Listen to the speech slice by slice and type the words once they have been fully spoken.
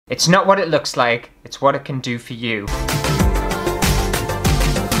It's not what it looks like, it's what it can do for you.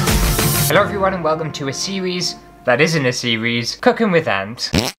 Hello everyone and welcome to a series that isn't a series, Cooking with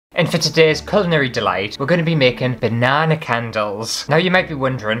Ant. And for today's culinary delight, we're going to be making banana candles. Now you might be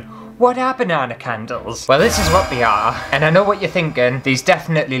wondering, what are banana candles? Well, this is what they are, and I know what you're thinking, these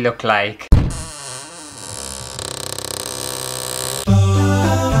definitely look like...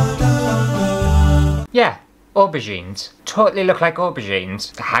 yeah, aubergines. Totally look like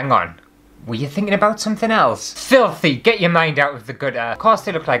aubergines. Hang on. Were you thinking about something else? Filthy! Get your mind out of the gutter. Of course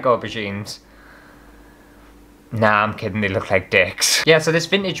they look like aubergines. Nah, I'm kidding, they look like dicks. Yeah, so this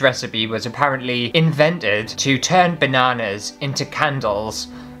vintage recipe was apparently invented to turn bananas into candles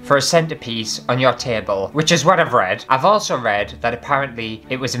for a centerpiece on your table, which is what I've read. I've also read that apparently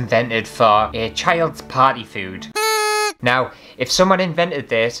it was invented for a child's party food. Now, if someone invented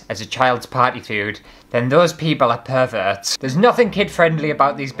this as a child's party food, then those people are perverts. There's nothing kid-friendly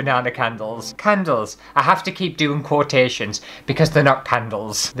about these banana candles. Candles. I have to keep doing quotations because they're not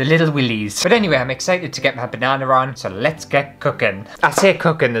candles. The little willies. But anyway, I'm excited to get my banana on, so let's get cooking. I say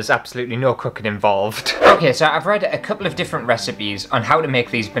cooking, there's absolutely no cooking involved. Okay, so I've read a couple of different recipes on how to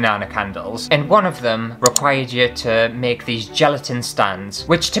make these banana candles, and one of them required you to make these gelatin stands,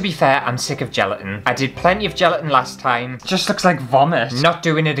 which to be fair, I'm sick of gelatin. I did plenty of gelatin last time. Just looks like vomit. Not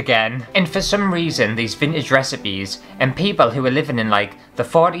doing it again. And for some reason, these vintage recipes and people who were living in like the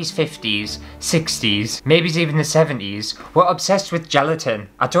 40s, 50s, 60s, maybe even the 70s were obsessed with gelatin.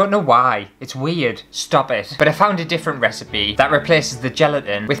 I don't know why. It's weird. Stop it. But I found a different recipe that replaces the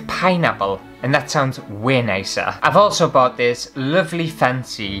gelatin with pineapple, and that sounds way nicer. I've also bought this lovely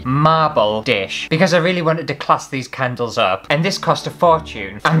fancy marble dish because I really wanted to class these candles up, and this cost a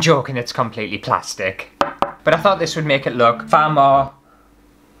fortune. I'm joking, it's completely plastic. But I thought this would make it look far more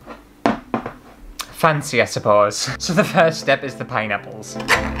fancy, I suppose. So the first step is the pineapples.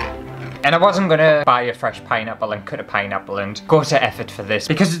 And I wasn't gonna buy a fresh pineapple and cut a pineapple and go to effort for this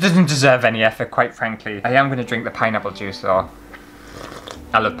because it doesn't deserve any effort, quite frankly. I am gonna drink the pineapple juice though.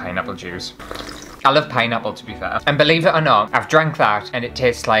 I love pineapple juice. I love pineapple, to be fair. And believe it or not, I've drank that and it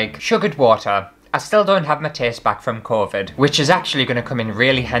tastes like sugared water. I still don't have my taste back from COVID, which is actually going to come in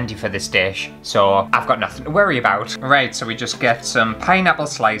really handy for this dish, so I've got nothing to worry about. Right, so we just get some pineapple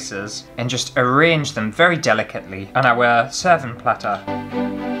slices and just arrange them very delicately on our serving platter.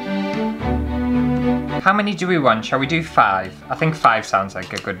 How many do we want? Shall we do 5? I think 5 sounds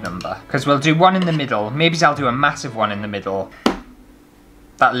like a good number, because we'll do one in the middle. Maybe I'll do a massive one in the middle.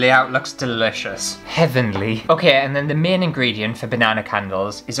 That layout looks delicious. Heavenly. Okay, and then the main ingredient for banana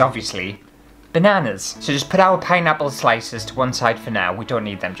candles is obviously bananas. So just put our pineapple slices to one side for now. We don't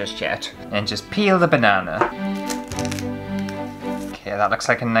need them just yet. And just peel the banana. Okay, that looks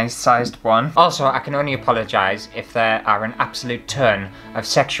like a nice sized one. Also, I can only apologise if there are an absolute ton of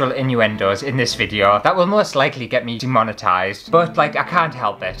sexual innuendos in this video. That will most likely get me demonetised. But, like, I can't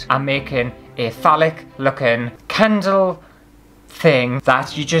help it. I'm making a phallic looking candle thing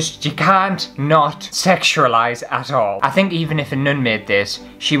that you can't not sexualize at all. I think even if a nun made this,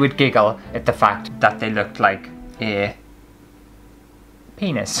 she would giggle at the fact that they looked like a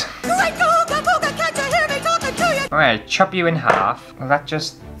penis. Alright, chop you in half. Will that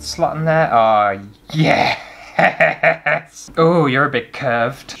just slot in there? Oh, yes! Oh, you're a bit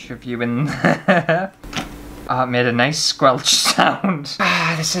curved. Shove you in there. Oh, it made a nice squelch sound.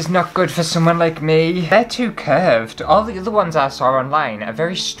 Ah, this is not good for someone like me. They're too curved. All the other ones I saw online are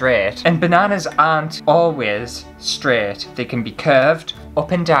very straight. And bananas aren't always straight. They can be curved,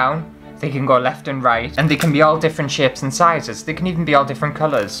 up and down. They can go left and right. And they can be all different shapes and sizes. They can even be all different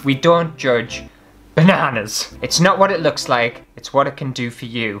colours. We don't judge bananas. It's not what it looks like, it's what it can do for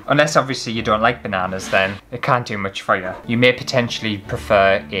you. Unless obviously you don't like bananas, then it can't do much for you. You may potentially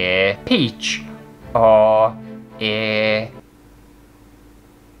prefer a peach, or a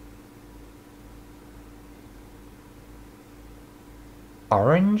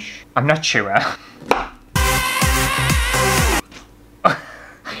orange? I'm not sure.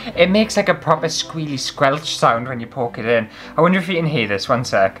 It makes like a proper squealy squelch sound when you poke it in. I wonder if you can hear this. One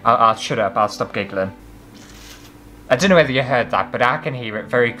sec. I'll shut up. I'll stop giggling. I don't know whether you heard that, but I can hear it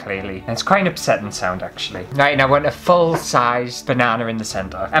very clearly. And it's quite an upsetting sound, actually. Right, and I want a full-sized banana in the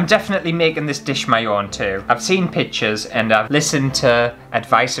centre. I'm definitely making this dish my own, too. I've seen pictures, and I've listened to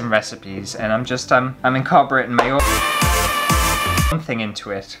advice and recipes, and I'm incorporating my own thing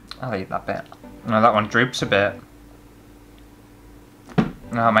into it. I'll eat that bit. Oh, that one droops a bit.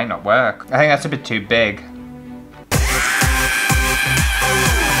 No, it might not work. I think that's a bit too big.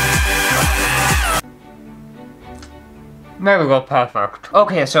 There we go, perfect.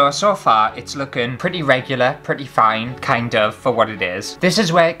 Okay, so far it's looking pretty regular, pretty fine, kind of, for what it is. This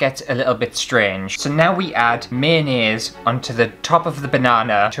is where it gets a little bit strange. So now we add mayonnaise onto the top of the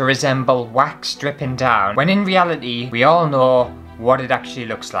banana to resemble wax dripping down, when in reality, we all know what it actually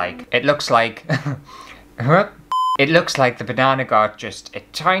looks like. It looks like... It looks like the banana got just a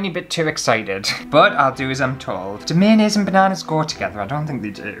tiny bit too excited. But I'll do as I'm told. Do mayonnaise and bananas go together? I don't think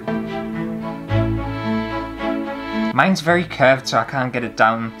they do. Mine's very curved, so I can't get it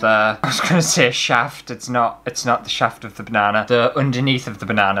down the... I was gonna say shaft. It's not the shaft of the banana. The underneath of the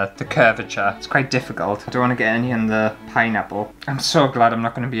banana, the curvature. It's quite difficult. I don't want to get any on the pineapple. I'm so glad I'm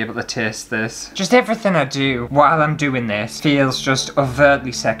not going to be able to taste this. Just everything I do while I'm doing this feels just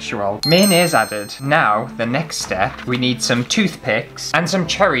overtly sexual. Mayonnaise added. Now, the next step, we need some toothpicks and some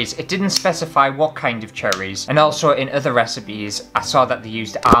cherries. It didn't specify what kind of cherries. And also in other recipes, I saw that they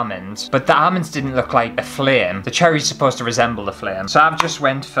used almonds, but the almonds didn't look like a flame. The cherries supposed to resemble the flame. So I've just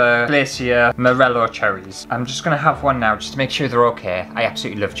went for Glacier Morello cherries. I'm just gonna have one now just to make sure they're okay. I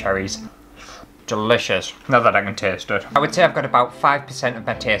absolutely love cherries. Delicious. Now that I can taste it. I would say I've got about 5% of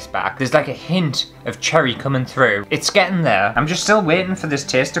my taste back. There's like a hint of cherry coming through. It's getting there. I'm just still waiting for this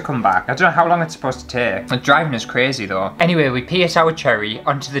taste to come back. I don't know how long it's supposed to take. It's driving us crazy though. Anyway, we pierce our cherry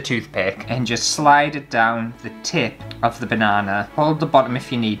onto the toothpick and just slide it down the tip of the banana. Hold the bottom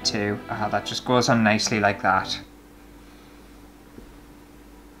if you need to. That just goes on nicely like that.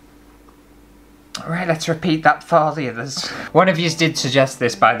 Alright, let's repeat that for all the others. One of you did suggest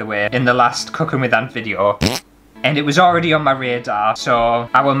this, by the way, in the last Cooking with Ant video. And it was already on my radar, so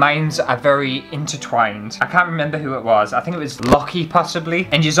our minds are very intertwined. I can't remember who it was. I think it was Lockie, possibly.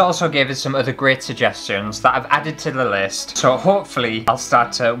 And you also gave us some other great suggestions that I've added to the list. So hopefully, I'll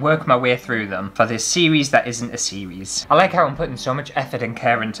start to work my way through them for this series that isn't a series. I like how I'm putting so much effort and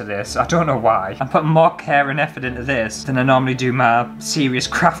care into this. I don't know why. I'm putting more care and effort into this than I normally do my serious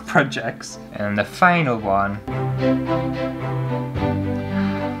craft projects. And the final one...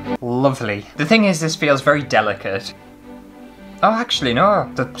 Lovely. The thing is, this feels very delicate. Oh, actually,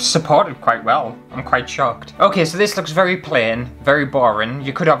 no. They're supported quite well. I'm quite shocked. Okay, so this looks very plain, very boring.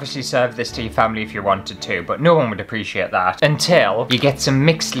 You could obviously serve this to your family if you wanted to, but no one would appreciate that until you get some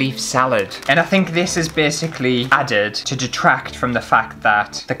mixed leaf salad. And I think this is basically added to detract from the fact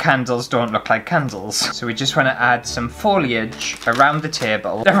that the candles don't look like candles. So we just want to add some foliage around the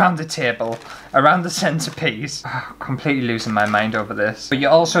table, around the centerpiece. Oh, completely losing my mind over this. But you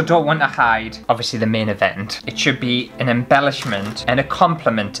also don't want to hide, obviously, the main event. It should be an embellishment and a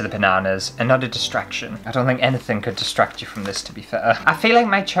complement to the bananas and not a distraction. I don't think anything could distract you from this, to be fair. I feel like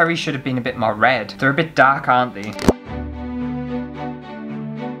my cherries should have been a bit more red. They're a bit dark, aren't they?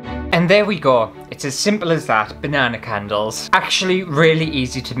 And there we go. It's as simple as that. Banana candles. Actually really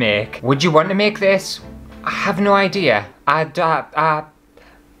easy to make. Would you want to make this? I have no idea.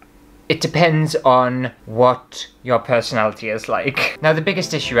 It depends on what your personality is like. Now, the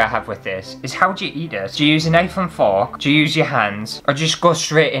biggest issue I have with this is how do you eat it? Do you use a knife and fork? Do you use your hands? Or just go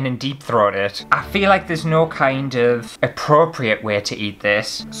straight in and deep throat it? I feel like there's no kind of appropriate way to eat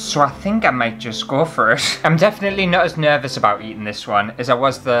this, so I think I might just go for it. I'm definitely not as nervous about eating this one as I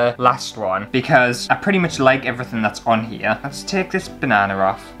was the last one, because I pretty much like everything that's on here. Let's take this banana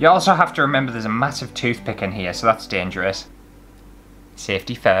off. You also have to remember there's a massive toothpick in here, so that's dangerous.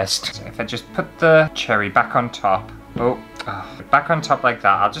 Safety first. So if I just put the cherry back on top. Back on top like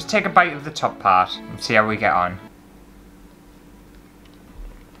that. I'll just take a bite of the top part and see how we get on.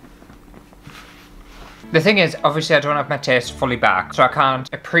 The thing is, obviously I don't have my taste fully back, so I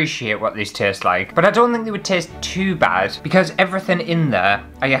can't appreciate what these taste like. But I don't think they would taste too bad, because everything in there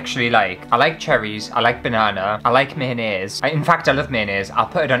I actually like. I like cherries, I like banana, I like mayonnaise. In fact, I love mayonnaise. I'll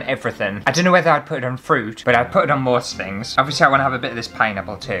put it on everything. I don't know whether I'd put it on fruit, but I'd put it on most things. Obviously I want to have a bit of this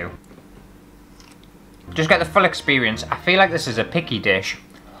pineapple too. Just get the full experience. I feel like this is a picky dish.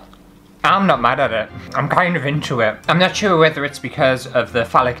 I'm not mad at it. I'm kind of into it. I'm not sure whether it's because of the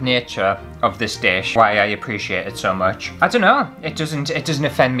phallic nature of this dish, why I appreciate it so much. I don't know. It doesn't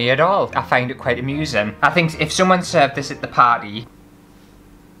offend me at all. I find it quite amusing. I think if someone served this at the party...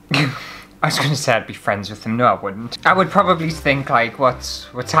 I was gonna say I'd be friends with them. No, I wouldn't. I would probably think like, what's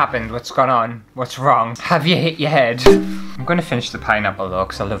happened? What's gone on? What's wrong? Have you hit your head? I'm gonna finish the pineapple though,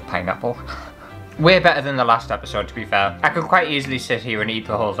 because I love pineapple. Way better than the last episode, to be fair. I could quite easily sit here and eat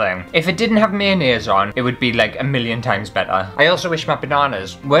the whole thing. If it didn't have mayonnaise on, it would be like a million times better. I also wish my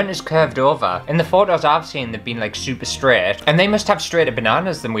bananas weren't as curved over. In the photos I've seen, they've been like super straight. And they must have straighter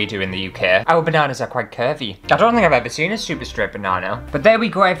bananas than we do in the UK. Our bananas are quite curvy. I don't think I've ever seen a super straight banana. But there we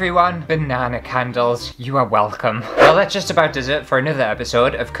go, everyone. Banana candles, you are welcome. Well, that just about does it for another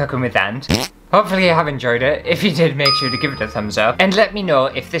episode of Cooking with Ant. Hopefully you have enjoyed it. If you did, make sure to give it a thumbs up. And let me know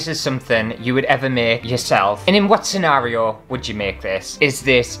if this is something you would ever make yourself. And in what scenario would you make this? Is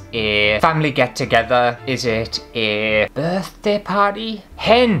this a family get-together? Is it a birthday party?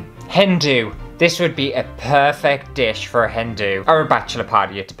 Hen do. This would be a perfect dish for a hen do. Or a bachelor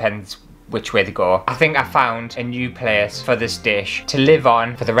party, it depends which way they go. I think I found a new place for this dish to live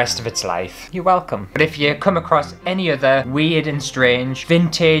on for the rest of its life. You're welcome. But if you come across any other weird and strange,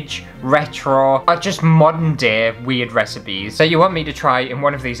 vintage, retro, or just modern day weird recipes that you want me to try in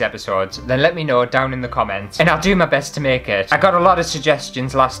one of these episodes, then let me know down in the comments and I'll do my best to make it. I got a lot of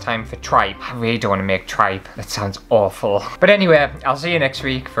suggestions last time for tripe. I really don't want to make tripe. That sounds awful. But anyway, I'll see you next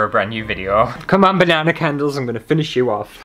week for a brand new video. Come on, banana candles, I'm gonna finish you off.